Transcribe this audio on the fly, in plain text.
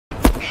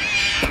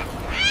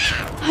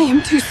I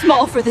am too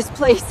small for this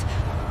place.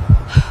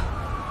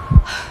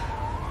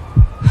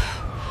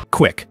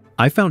 Quick!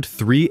 I found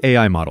 3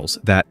 AI models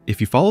that, if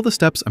you follow the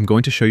steps I'm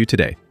going to show you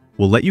today,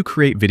 will let you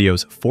create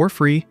videos for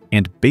free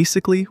and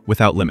basically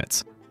without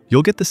limits.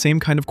 You'll get the same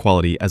kind of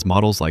quality as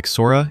models like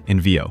Sora and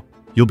Veo.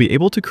 You'll be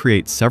able to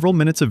create several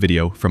minutes of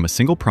video from a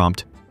single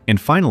prompt, and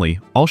finally,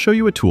 I'll show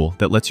you a tool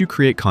that lets you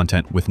create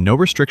content with no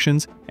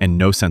restrictions and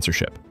no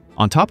censorship.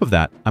 On top of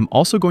that, I'm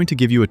also going to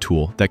give you a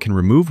tool that can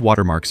remove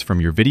watermarks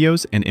from your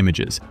videos and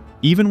images,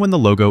 even when the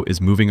logo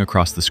is moving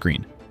across the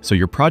screen, so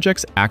your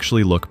projects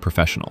actually look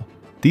professional.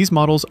 These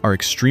models are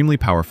extremely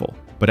powerful,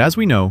 but as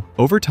we know,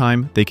 over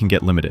time, they can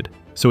get limited.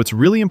 So it's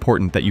really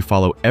important that you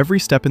follow every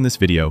step in this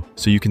video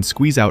so you can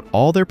squeeze out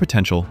all their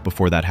potential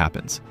before that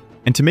happens.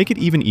 And to make it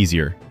even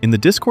easier, in the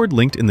Discord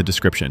linked in the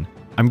description,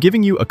 I'm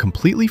giving you a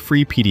completely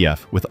free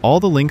PDF with all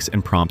the links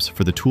and prompts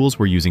for the tools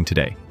we're using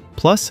today,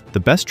 plus the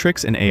best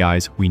tricks and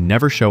AIs we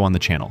never show on the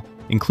channel,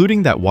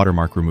 including that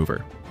watermark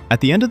remover.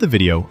 At the end of the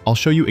video, I'll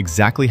show you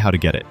exactly how to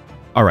get it.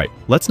 Alright,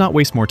 let's not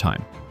waste more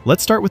time.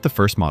 Let's start with the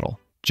first model,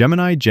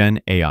 Gemini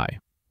Gen AI.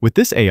 With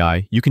this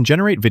AI, you can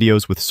generate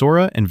videos with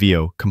Sora and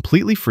Veo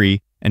completely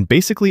free and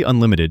basically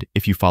unlimited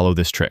if you follow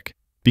this trick.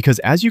 Because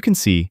as you can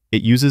see,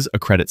 it uses a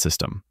credit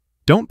system.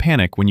 Don't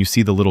panic when you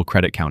see the little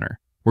credit counter.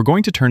 We're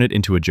going to turn it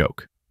into a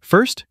joke.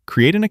 First,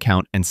 create an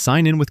account and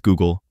sign in with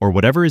Google or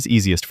whatever is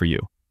easiest for you.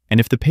 And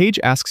if the page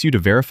asks you to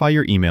verify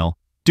your email,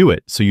 do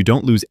it so you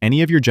don't lose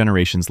any of your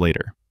generations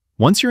later.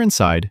 Once you're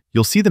inside,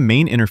 you'll see the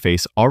main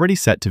interface already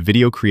set to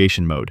video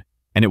creation mode,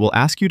 and it will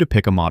ask you to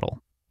pick a model.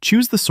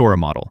 Choose the Sora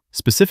model,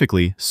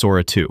 specifically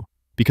Sora 2,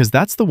 because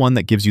that's the one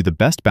that gives you the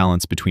best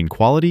balance between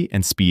quality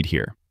and speed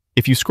here.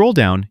 If you scroll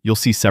down, you'll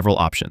see several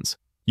options.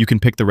 You can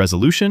pick the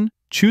resolution,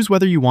 choose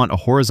whether you want a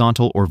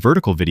horizontal or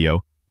vertical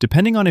video,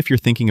 depending on if you're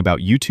thinking about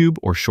YouTube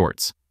or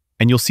Shorts.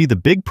 And you'll see the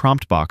big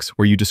prompt box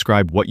where you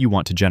describe what you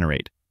want to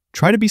generate.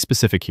 Try to be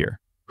specific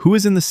here. Who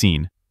is in the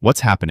scene?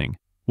 What's happening?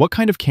 What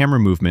kind of camera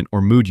movement or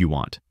mood you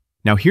want?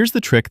 Now here's the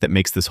trick that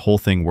makes this whole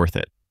thing worth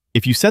it.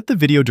 If you set the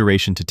video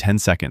duration to 10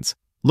 seconds,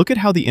 look at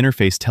how the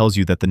interface tells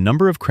you that the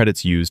number of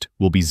credits used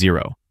will be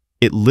 0.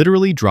 It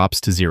literally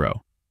drops to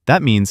 0.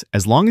 That means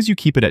as long as you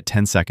keep it at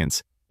 10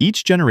 seconds,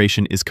 each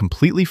generation is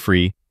completely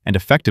free and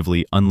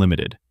effectively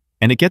unlimited.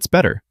 And it gets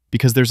better,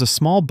 because there's a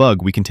small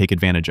bug we can take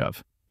advantage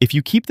of. If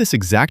you keep this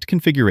exact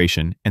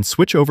configuration and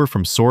switch over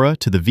from Sora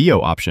to the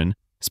Veo option,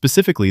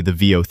 specifically the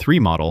Veo 3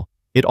 model,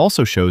 it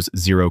also shows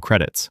 0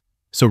 credits.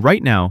 So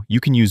right now, you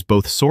can use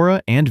both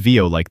Sora and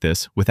Veo like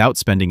this without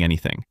spending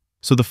anything.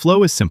 So the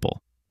flow is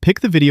simple.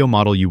 Pick the video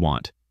model you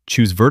want,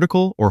 choose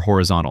vertical or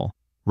horizontal,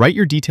 write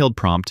your detailed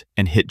prompt,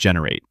 and hit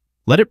generate.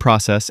 Let it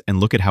process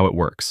and look at how it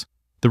works.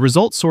 The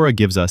result Sora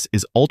gives us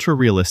is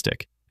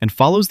ultra-realistic and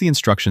follows the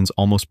instructions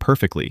almost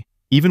perfectly,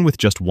 even with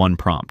just one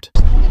prompt.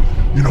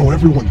 You know,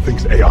 everyone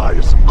thinks AI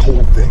is some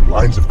cold thing,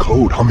 lines of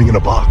code humming in a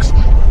box.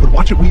 But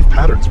watch it weave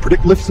patterns,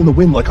 predict lifts in the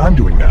wind like I'm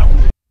doing now.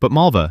 But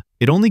Malva,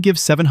 it only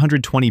gives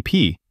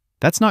 720p.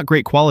 That's not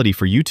great quality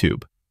for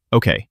YouTube.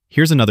 Okay,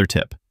 here's another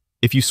tip.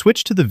 If you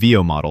switch to the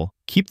Veo model,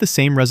 keep the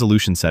same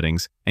resolution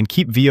settings and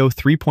keep Veo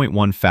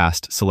 3.1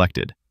 fast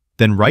selected.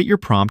 Then write your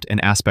prompt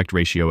and aspect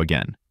ratio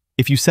again.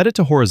 If you set it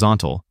to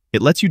horizontal,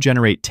 it lets you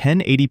generate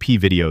 1080p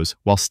videos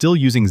while still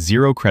using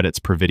 0 credits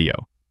per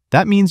video.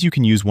 That means you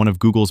can use one of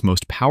Google's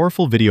most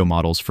powerful video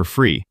models for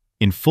free,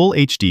 in full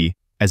HD,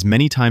 as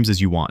many times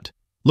as you want.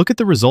 Look at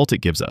the result it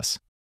gives us.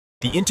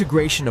 The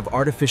integration of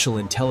artificial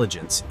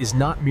intelligence is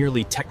not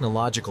merely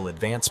technological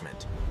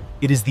advancement.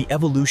 It is the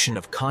evolution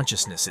of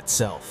consciousness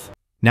itself.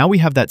 Now we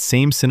have that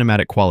same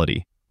cinematic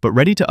quality, but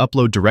ready to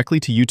upload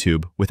directly to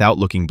YouTube without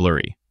looking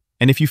blurry.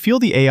 And if you feel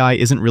the AI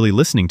isn't really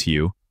listening to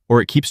you,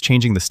 or it keeps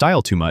changing the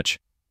style too much,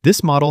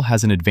 this model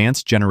has an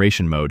advanced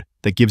generation mode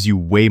that gives you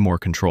way more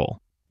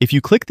control. If you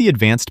click the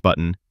Advanced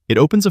button, it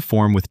opens a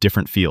form with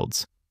different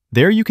fields.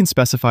 There you can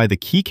specify the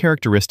key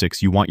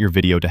characteristics you want your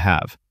video to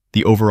have,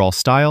 the overall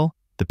style,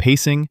 the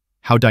pacing,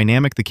 how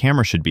dynamic the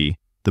camera should be,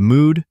 the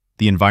mood,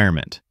 the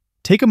environment.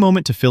 Take a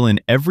moment to fill in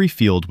every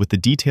field with the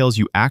details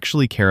you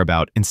actually care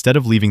about instead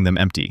of leaving them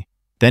empty.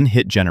 Then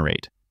hit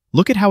Generate.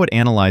 Look at how it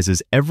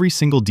analyzes every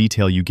single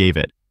detail you gave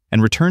it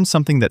and returns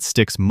something that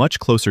sticks much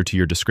closer to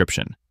your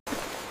description.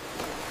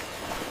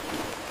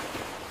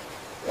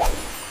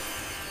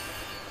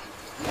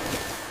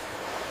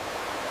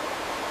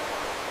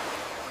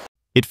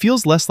 It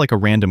feels less like a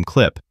random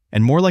clip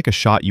and more like a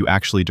shot you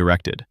actually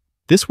directed.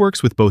 This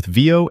works with both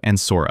Veo and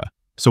Sora,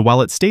 so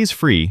while it stays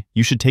free,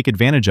 you should take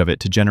advantage of it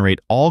to generate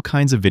all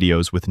kinds of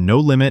videos with no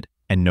limit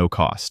and no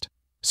cost.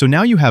 So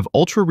now you have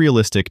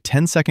ultra-realistic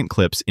 10-second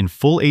clips in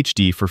full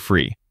HD for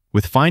free,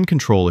 with fine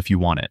control if you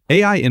want it.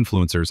 AI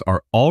influencers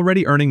are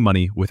already earning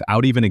money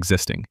without even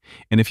existing,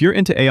 and if you're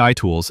into AI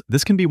tools,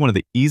 this can be one of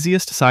the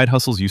easiest side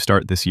hustles you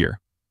start this year.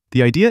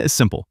 The idea is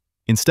simple.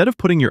 Instead of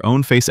putting your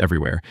own face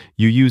everywhere,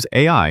 you use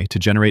AI to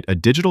generate a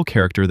digital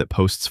character that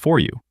posts for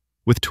you.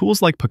 With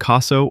tools like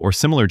Picasso or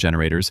similar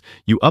generators,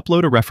 you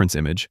upload a reference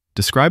image,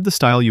 describe the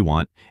style you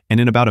want, and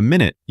in about a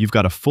minute, you've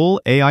got a full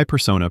AI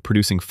persona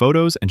producing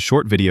photos and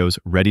short videos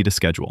ready to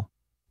schedule.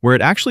 Where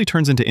it actually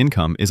turns into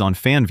income is on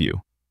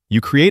FanView.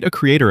 You create a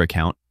creator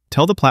account,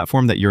 tell the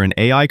platform that you're an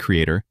AI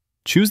creator,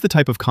 choose the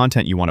type of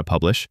content you want to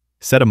publish,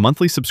 set a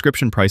monthly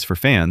subscription price for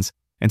fans,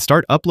 and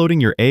start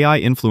uploading your AI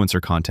influencer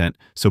content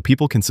so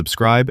people can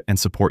subscribe and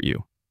support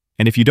you.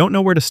 And if you don't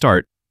know where to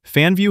start,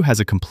 FanView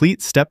has a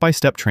complete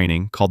step-by-step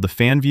training called the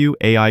FanView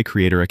AI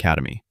Creator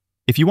Academy.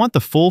 If you want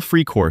the full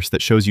free course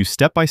that shows you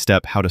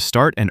step-by-step how to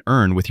start and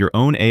earn with your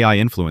own AI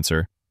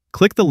influencer,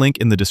 click the link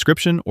in the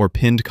description or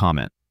pinned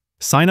comment.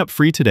 Sign up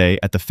free today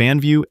at the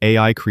FanView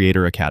AI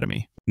Creator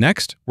Academy.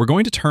 Next, we're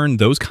going to turn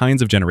those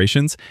kinds of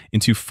generations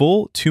into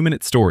full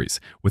 2-minute stories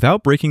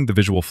without breaking the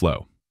visual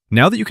flow.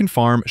 Now that you can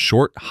farm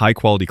short,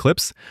 high-quality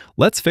clips,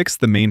 let's fix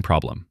the main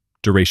problem: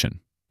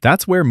 duration.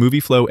 That's where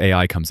MovieFlow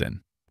AI comes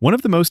in. One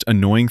of the most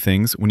annoying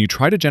things when you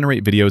try to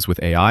generate videos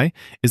with AI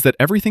is that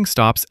everything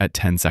stops at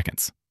 10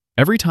 seconds.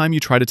 Every time you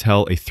try to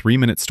tell a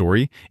 3-minute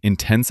story in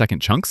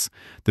 10-second chunks,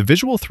 the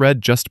visual thread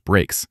just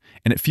breaks,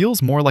 and it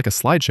feels more like a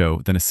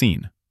slideshow than a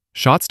scene.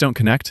 Shots don't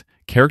connect,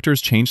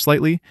 characters change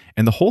slightly,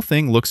 and the whole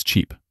thing looks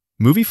cheap.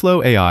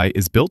 MovieFlow AI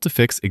is built to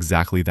fix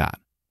exactly that.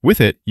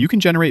 With it, you can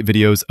generate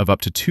videos of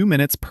up to 2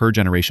 minutes per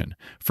generation,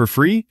 for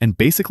free and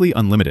basically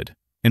unlimited.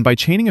 And by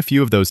chaining a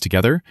few of those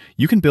together,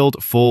 you can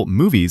build full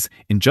movies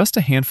in just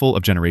a handful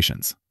of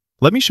generations.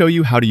 Let me show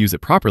you how to use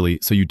it properly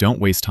so you don't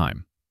waste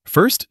time.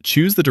 First,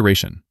 choose the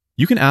duration.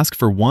 You can ask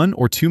for 1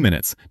 or 2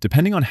 minutes,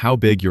 depending on how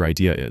big your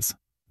idea is.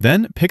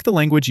 Then, pick the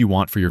language you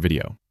want for your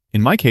video.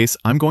 In my case,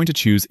 I'm going to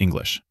choose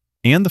English.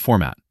 And the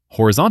format: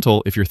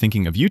 horizontal if you're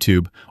thinking of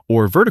YouTube,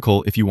 or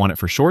vertical if you want it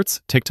for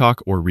Shorts,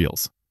 TikTok, or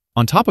Reels.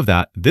 On top of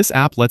that, this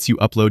app lets you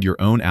upload your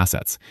own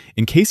assets,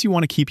 in case you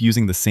want to keep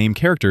using the same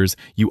characters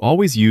you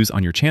always use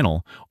on your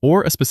channel,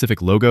 or a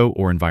specific logo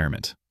or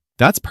environment.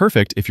 That's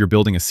perfect if you're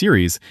building a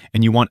series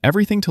and you want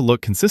everything to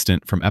look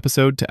consistent from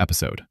episode to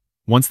episode.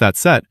 Once that's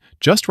set,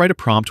 just write a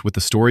prompt with the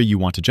story you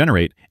want to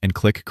generate and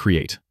click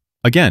Create.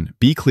 Again,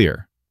 be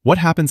clear: what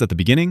happens at the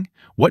beginning,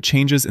 what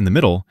changes in the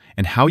middle,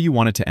 and how you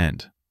want it to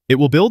end. It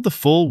will build the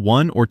full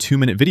 1 or 2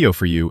 minute video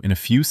for you in a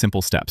few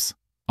simple steps.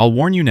 I'll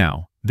warn you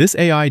now, this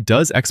AI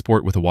does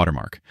export with a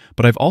watermark,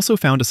 but I've also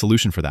found a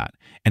solution for that,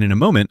 and in a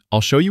moment,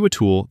 I'll show you a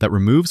tool that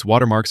removes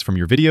watermarks from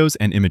your videos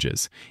and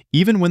images,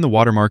 even when the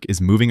watermark is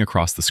moving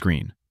across the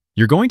screen.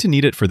 You're going to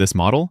need it for this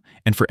model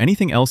and for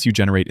anything else you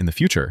generate in the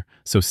future,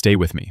 so stay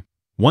with me.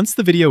 Once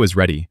the video is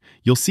ready,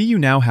 you'll see you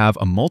now have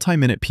a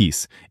multi-minute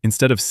piece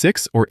instead of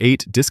 6 or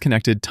 8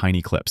 disconnected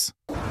tiny clips.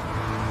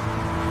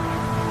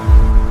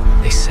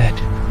 They said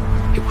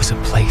it was a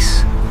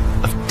place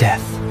of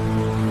death.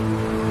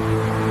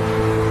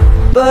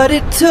 But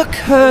it took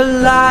her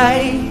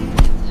life.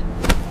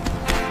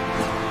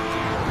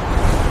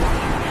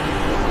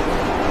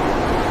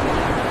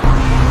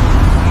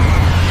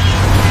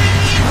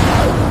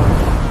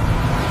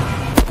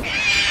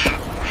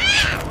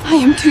 I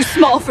am too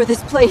small for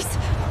this place.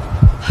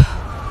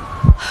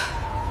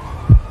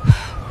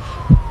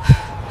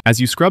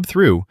 As you scrub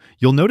through,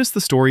 you'll notice the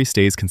story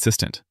stays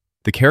consistent.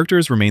 The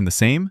characters remain the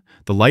same,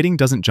 the lighting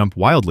doesn't jump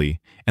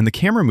wildly, and the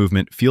camera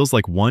movement feels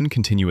like one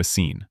continuous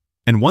scene.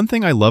 And one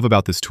thing I love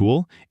about this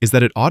tool is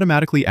that it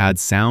automatically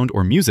adds sound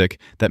or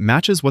music that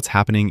matches what's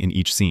happening in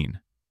each scene.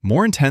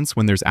 More intense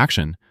when there's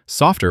action,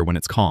 softer when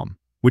it's calm,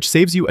 which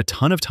saves you a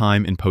ton of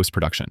time in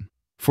post-production.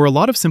 For a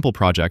lot of simple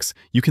projects,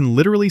 you can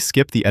literally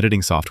skip the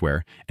editing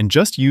software and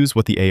just use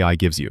what the AI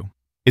gives you.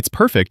 It's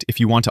perfect if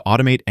you want to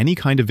automate any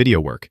kind of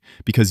video work,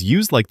 because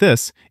used like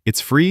this,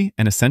 it's free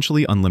and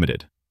essentially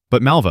unlimited.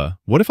 But Malva,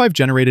 what if I've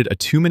generated a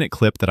 2-minute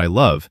clip that I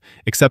love,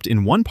 except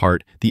in one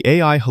part, the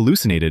AI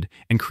hallucinated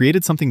and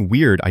created something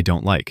weird I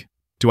don't like?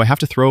 Do I have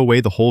to throw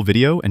away the whole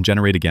video and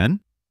generate again?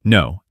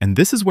 No, and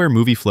this is where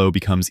MovieFlow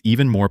becomes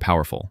even more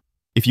powerful.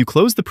 If you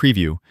close the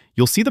preview,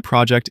 you'll see the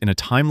project in a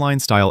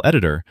timeline-style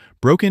editor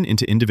broken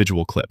into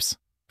individual clips.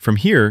 From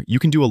here, you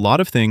can do a lot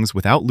of things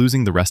without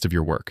losing the rest of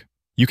your work.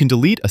 You can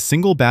delete a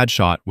single bad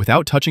shot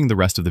without touching the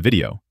rest of the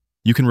video.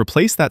 You can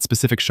replace that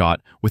specific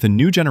shot with a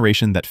new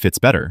generation that fits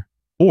better.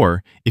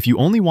 Or, if you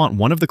only want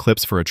one of the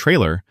clips for a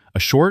trailer, a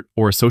short,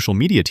 or a social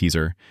media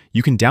teaser,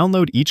 you can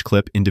download each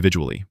clip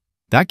individually.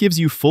 That gives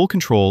you full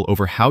control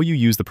over how you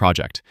use the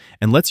project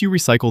and lets you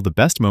recycle the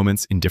best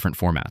moments in different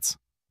formats.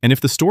 And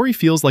if the story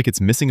feels like it's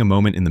missing a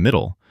moment in the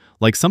middle,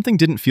 like something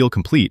didn't feel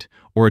complete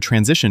or a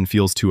transition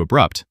feels too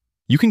abrupt,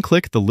 you can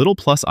click the little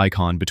plus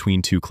icon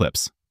between 2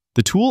 clips.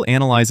 The tool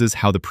analyzes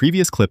how the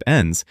previous clip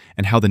ends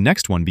and how the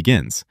next one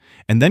begins,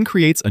 and then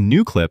creates a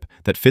new clip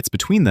that fits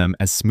between them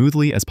as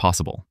smoothly as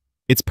possible.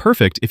 It's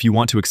perfect if you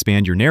want to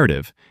expand your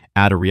narrative,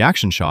 add a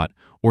reaction shot,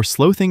 or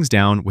slow things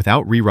down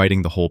without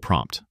rewriting the whole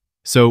prompt.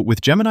 So with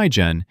Gemini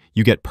Gen,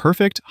 you get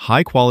perfect,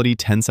 high-quality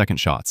 10-second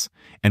shots,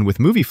 and with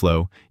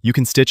MovieFlow, you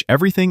can stitch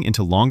everything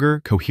into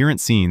longer,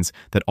 coherent scenes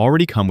that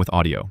already come with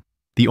audio.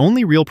 The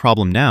only real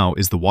problem now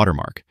is the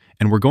watermark,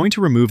 and we're going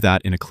to remove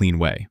that in a clean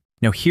way.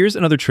 Now here's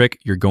another trick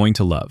you're going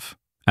to love.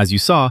 As you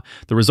saw,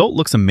 the result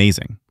looks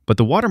amazing, but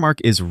the watermark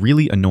is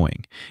really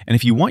annoying, and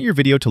if you want your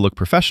video to look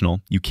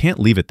professional, you can't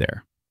leave it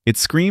there. It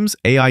screams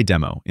AI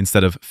demo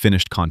instead of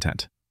finished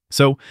content.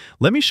 So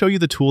let me show you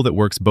the tool that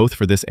works both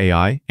for this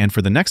AI and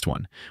for the next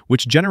one,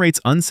 which generates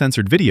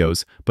uncensored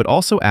videos but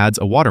also adds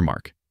a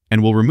watermark,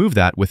 and will remove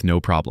that with no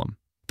problem.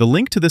 The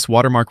link to this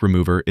watermark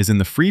remover is in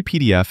the free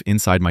PDF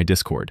inside my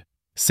Discord.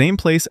 Same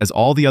place as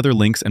all the other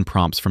links and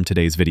prompts from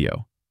today's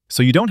video.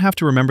 So you don't have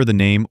to remember the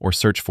name or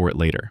search for it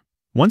later.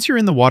 Once you're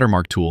in the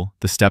watermark tool,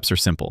 the steps are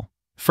simple.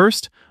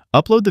 First,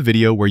 upload the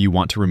video where you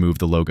want to remove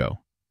the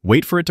logo.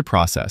 Wait for it to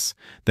process,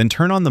 then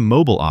turn on the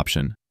mobile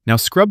option. Now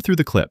scrub through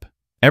the clip.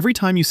 Every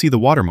time you see the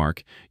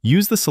watermark,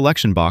 use the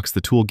selection box the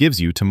tool gives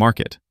you to mark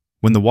it.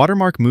 When the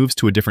watermark moves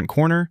to a different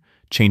corner,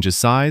 changes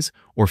size,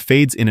 or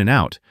fades in and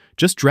out,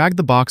 just drag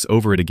the box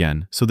over it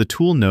again so the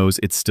tool knows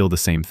it's still the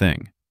same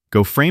thing.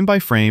 Go frame by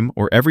frame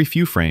or every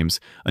few frames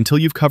until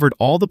you've covered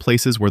all the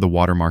places where the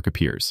watermark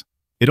appears.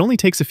 It only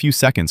takes a few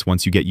seconds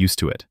once you get used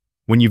to it.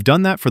 When you've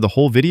done that for the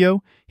whole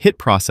video, hit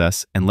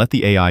process and let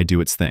the AI do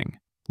its thing.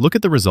 Look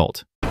at the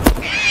result.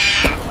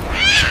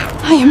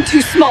 I am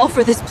too small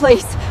for this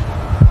place.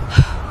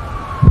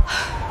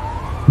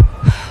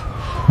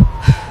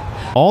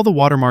 All the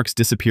watermarks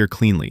disappear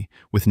cleanly,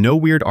 with no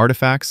weird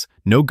artifacts,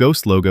 no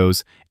ghost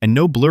logos, and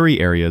no blurry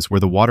areas where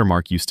the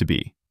watermark used to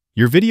be.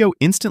 Your video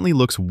instantly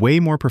looks way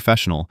more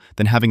professional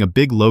than having a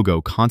big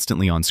logo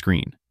constantly on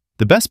screen.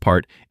 The best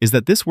part is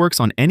that this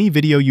works on any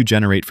video you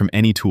generate from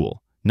any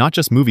tool, not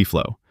just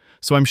MovieFlow,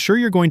 so I'm sure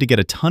you're going to get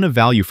a ton of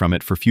value from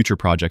it for future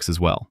projects as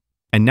well.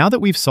 And now that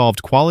we've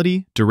solved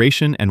quality,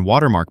 duration, and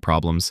watermark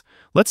problems,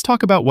 let's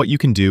talk about what you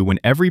can do when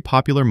every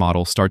popular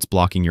model starts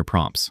blocking your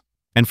prompts.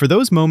 And for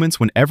those moments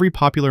when every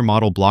popular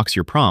model blocks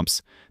your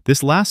prompts,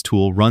 this last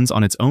tool runs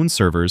on its own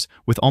servers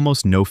with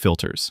almost no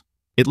filters.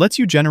 It lets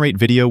you generate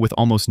video with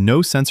almost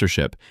no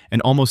censorship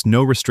and almost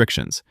no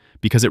restrictions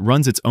because it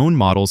runs its own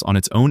models on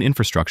its own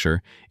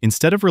infrastructure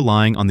instead of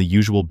relying on the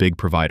usual big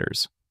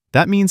providers.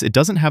 That means it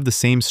doesn't have the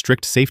same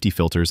strict safety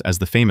filters as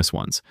the famous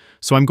ones,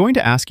 so I'm going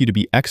to ask you to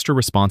be extra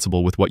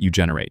responsible with what you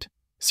generate.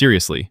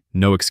 Seriously,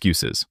 no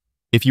excuses.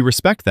 If you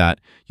respect that,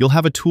 you'll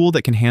have a tool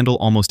that can handle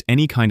almost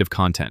any kind of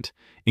content,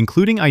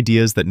 including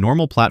ideas that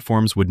normal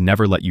platforms would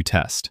never let you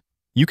test.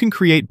 You can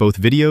create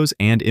both videos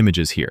and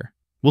images here.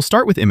 We'll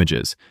start with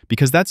images,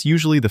 because that's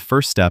usually the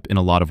first step in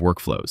a lot of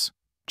workflows.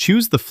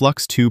 Choose the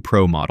Flux 2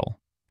 Pro model.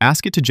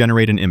 Ask it to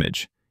generate an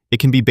image. It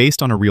can be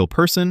based on a real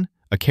person,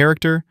 a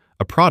character,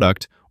 a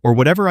product, or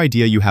whatever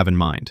idea you have in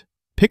mind.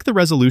 Pick the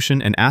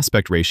resolution and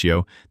aspect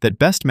ratio that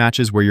best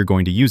matches where you're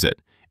going to use it,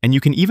 and you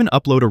can even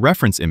upload a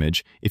reference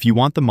image if you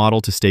want the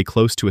model to stay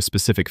close to a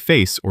specific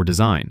face or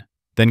design.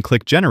 Then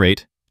click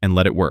Generate and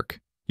let it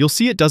work. You'll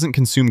see it doesn't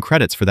consume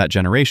credits for that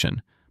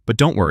generation, but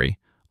don't worry,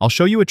 I'll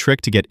show you a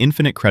trick to get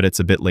infinite credits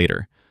a bit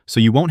later, so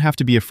you won't have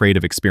to be afraid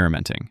of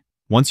experimenting.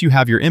 Once you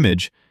have your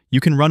image, you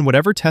can run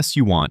whatever tests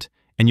you want,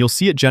 and you'll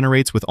see it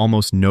generates with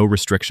almost no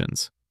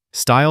restrictions.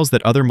 Styles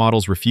that other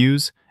models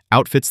refuse,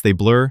 outfits they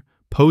blur,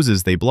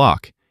 poses they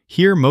block,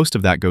 here most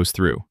of that goes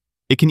through.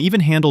 It can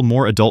even handle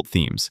more adult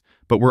themes,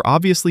 but we're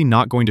obviously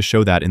not going to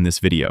show that in this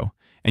video,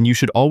 and you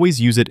should always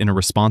use it in a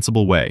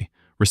responsible way,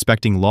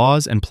 respecting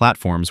laws and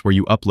platforms where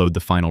you upload the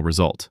final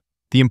result.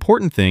 The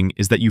important thing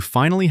is that you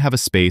finally have a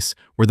space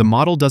where the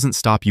model doesn't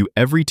stop you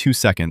every 2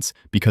 seconds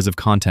because of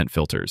content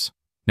filters.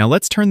 Now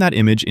let's turn that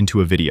image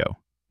into a video.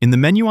 In the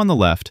menu on the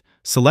left,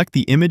 select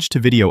the Image to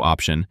Video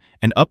option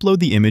and upload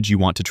the image you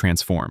want to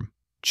transform.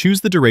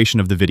 Choose the duration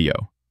of the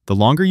video. The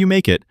longer you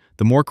make it,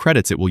 the more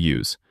credits it will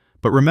use.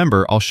 But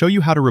remember, I'll show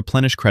you how to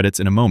replenish credits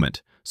in a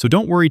moment, so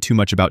don't worry too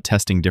much about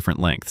testing different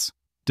lengths.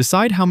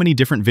 Decide how many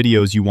different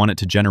videos you want it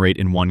to generate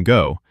in one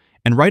go,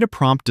 and write a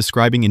prompt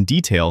describing in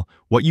detail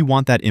what you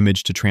want that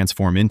image to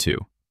transform into,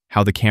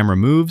 how the camera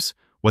moves,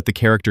 what the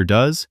character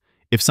does,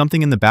 if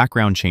something in the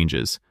background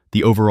changes,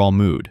 the overall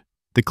mood.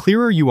 The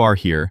clearer you are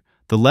here,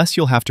 the less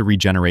you'll have to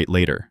regenerate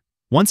later.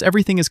 Once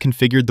everything is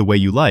configured the way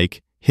you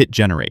like, hit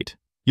Generate.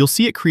 You'll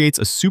see it creates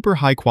a super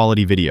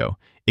high-quality video,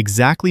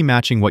 exactly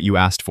matching what you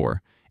asked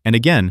for, and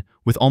again,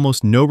 with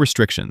almost no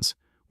restrictions,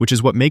 which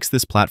is what makes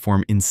this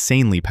platform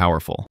insanely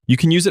powerful. You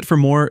can use it for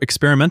more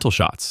experimental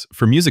shots,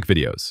 for music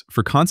videos,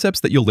 for concepts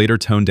that you'll later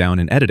tone down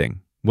in editing,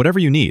 whatever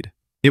you need.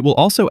 It will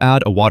also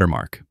add a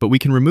watermark, but we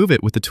can remove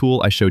it with the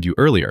tool I showed you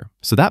earlier,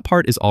 so that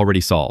part is already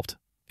solved.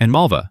 And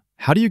Malva,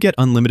 how do you get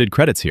unlimited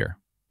credits here?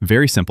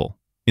 Very simple.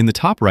 In the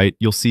top right,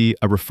 you'll see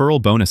a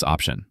referral bonus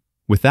option.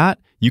 With that,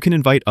 you can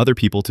invite other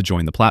people to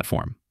join the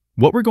platform.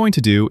 What we're going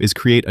to do is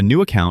create a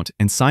new account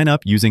and sign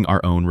up using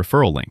our own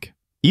referral link.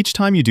 Each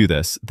time you do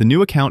this, the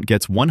new account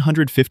gets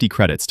 150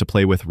 credits to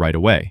play with right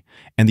away,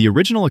 and the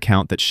original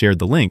account that shared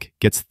the link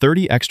gets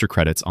 30 extra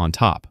credits on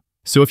top.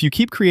 So if you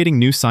keep creating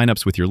new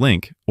signups with your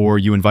link, or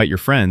you invite your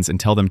friends and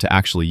tell them to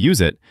actually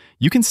use it,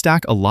 you can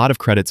stack a lot of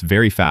credits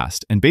very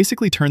fast and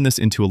basically turn this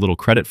into a little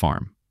credit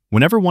farm.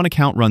 Whenever one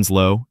account runs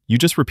low, you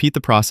just repeat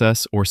the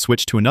process or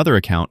switch to another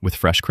account with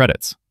fresh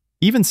credits.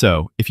 Even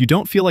so, if you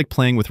don't feel like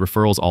playing with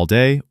referrals all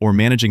day or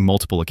managing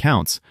multiple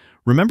accounts,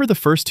 remember the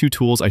first two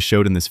tools I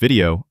showed in this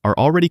video are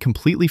already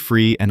completely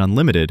free and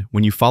unlimited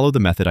when you follow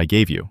the method I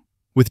gave you.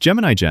 With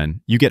Gemini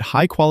Gen, you get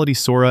high-quality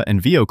Sora and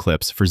VO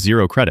clips for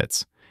 0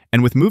 credits.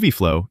 And with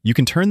MovieFlow, you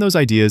can turn those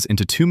ideas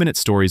into 2-minute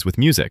stories with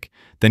music,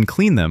 then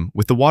clean them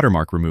with the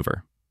watermark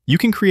remover. You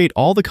can create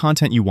all the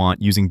content you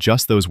want using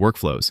just those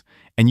workflows,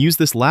 and use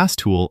this last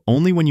tool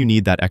only when you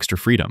need that extra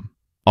freedom.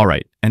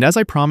 Alright, and as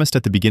I promised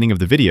at the beginning of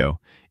the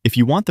video, if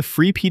you want the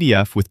free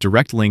PDF with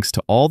direct links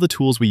to all the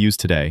tools we use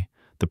today,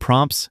 the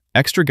prompts,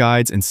 extra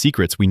guides, and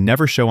secrets we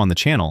never show on the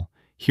channel,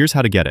 here's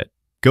how to get it.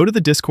 Go to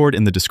the Discord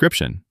in the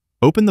description,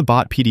 open the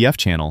bot PDF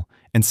channel,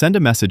 and send a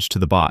message to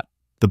the bot.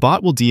 The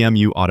bot will DM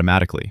you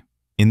automatically.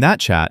 In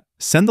that chat,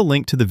 send the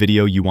link to the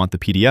video you want the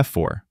PDF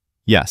for.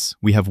 Yes,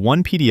 we have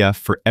one PDF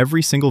for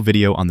every single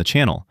video on the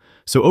channel,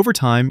 so over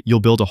time, you'll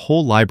build a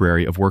whole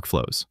library of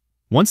workflows.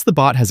 Once the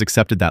bot has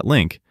accepted that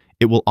link,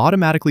 it will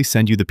automatically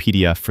send you the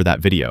PDF for that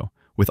video,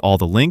 with all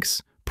the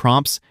links,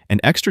 prompts, and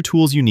extra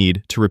tools you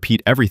need to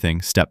repeat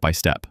everything step by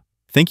step.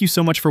 Thank you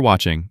so much for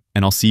watching,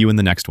 and I'll see you in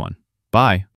the next one. Bye!